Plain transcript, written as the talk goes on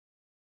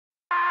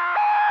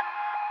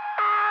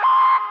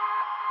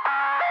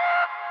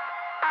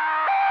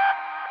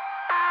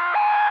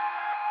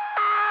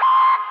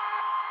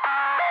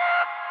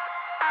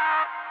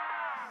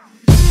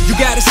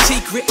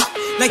secret.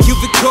 Like you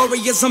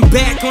victorious, I'm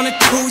back on a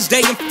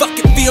Tuesday and fuck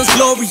it feels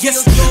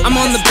glorious. I'm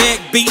on the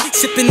backbeat,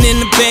 sipping in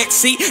the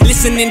backseat,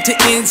 listening to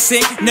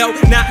NSYNC, no,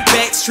 not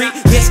Backstreet.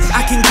 Yes,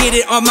 I can get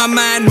it on my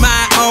mind,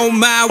 my own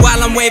mind,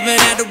 while I'm waving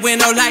out the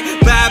window like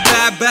bye,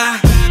 bye, bye.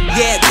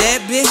 Yeah,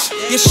 that bitch,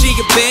 yeah, she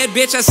a bad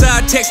bitch. I saw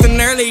her texting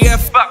earlier,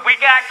 fuck, we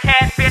got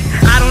catfish.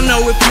 I don't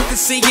know if you can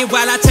see it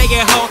while I take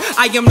it home.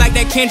 I am like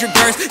that Kendrick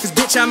verse, cause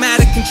bitch, I'm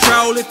out of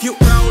control. If you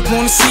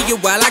wanna see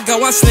it while I go,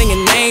 I'm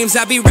slinging names.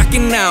 I be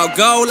rocking now,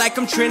 go like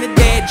I'm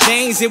Trinidad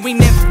James, and we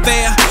never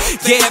fail.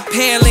 Yeah,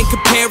 pale in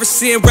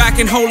comparison,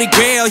 rocking Holy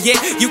Grail. Yeah,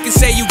 you can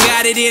say you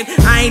got it in,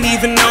 I ain't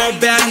even know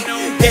about it.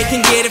 They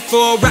can get it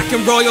for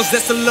rockin' royals,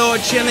 that's the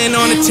Lord chillin'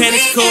 on a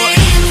tennis court.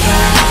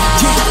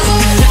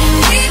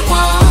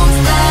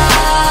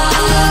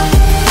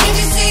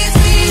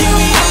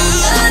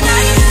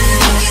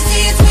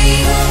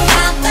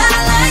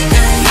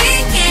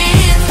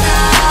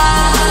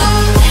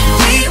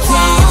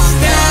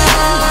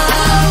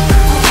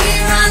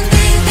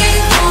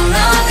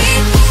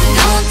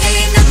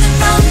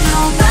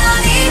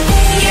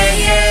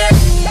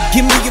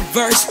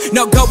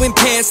 No going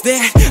past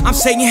that, I'm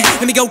saying,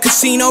 let me go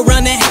casino,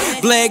 run that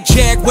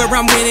blackjack where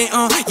I'm winning,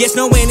 yes,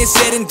 no when it's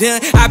said and done.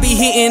 I be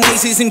hitting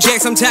aces and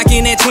jacks, I'm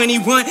talking at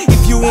 21.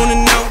 If you wanna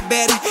know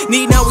better,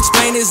 need no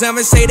explainers,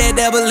 I'ma say that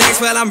double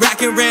X while I'm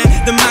rocking around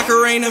the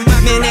Macarena.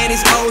 Man, that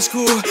is old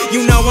school,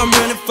 you know I'm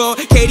running for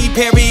Katy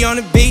Perry on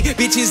the beat,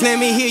 bitches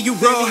let me hear you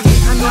roar.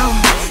 I know,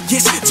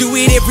 yes, do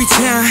it every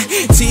time,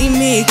 see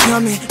me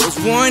coming, those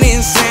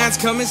warning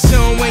signs coming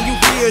soon. When you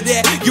hear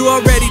that, you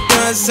already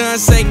done, son,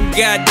 say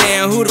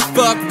goddamn, who the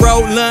fuck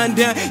wrote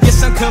London?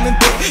 Yes, I'm coming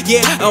back,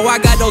 yeah, oh, I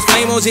got those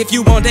famos. If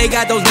you want, they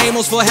got those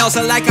namos for house,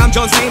 like I'm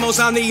John Stamos.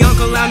 I'm the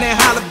uncle, I'm that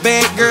holla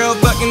back girl,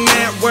 fucking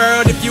that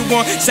world. If you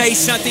want, say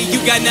something, you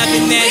got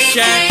nothing that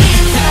shine.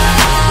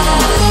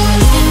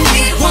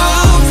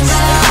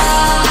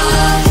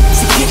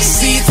 So get to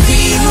see it's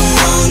we who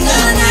own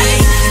the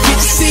night. Get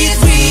to see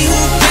it's we who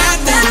got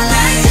the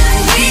light.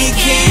 We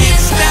can't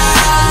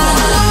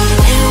stop,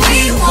 and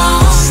we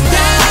won't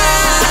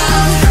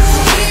stop.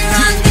 We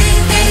run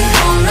things, they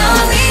don't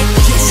know it.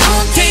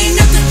 Don't take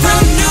nothing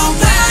from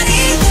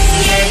nobody.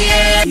 Yeah,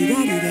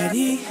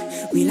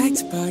 yeah. We like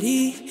to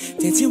party,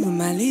 dancing with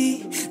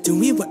Miley,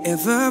 doing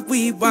whatever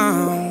we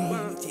want.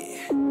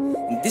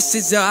 This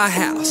is our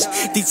house,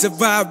 these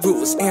are our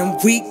rules, and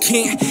we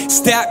can't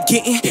stop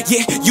getting,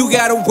 yeah, you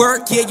gotta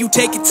work, yeah, you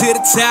take it to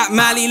the top.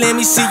 Miley, let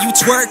me see you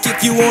twerk.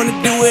 If you wanna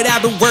do it,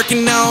 I've been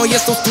working on,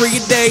 yes, those 3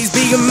 days.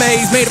 Be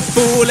amazed, made a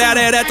fool out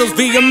of that, those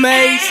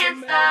VMAs.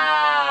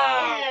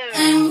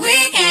 And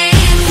we can't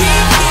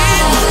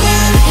stop,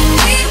 and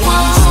we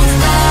won't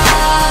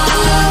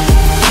stop.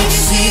 Can't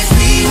you see it's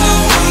we who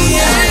own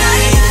the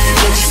light?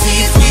 Can't you see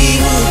it's we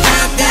who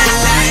got that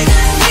light?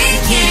 We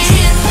can't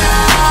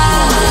stop.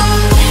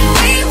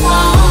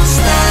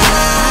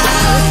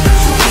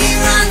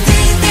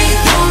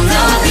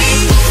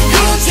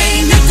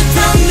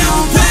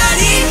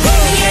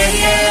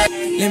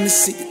 Let me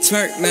see you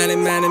twerk, Miley,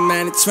 Miley,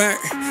 Miley, twerk.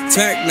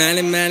 Twerk,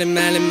 Miley, Miley,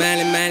 Miley,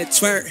 Miley, Miley,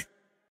 twerk.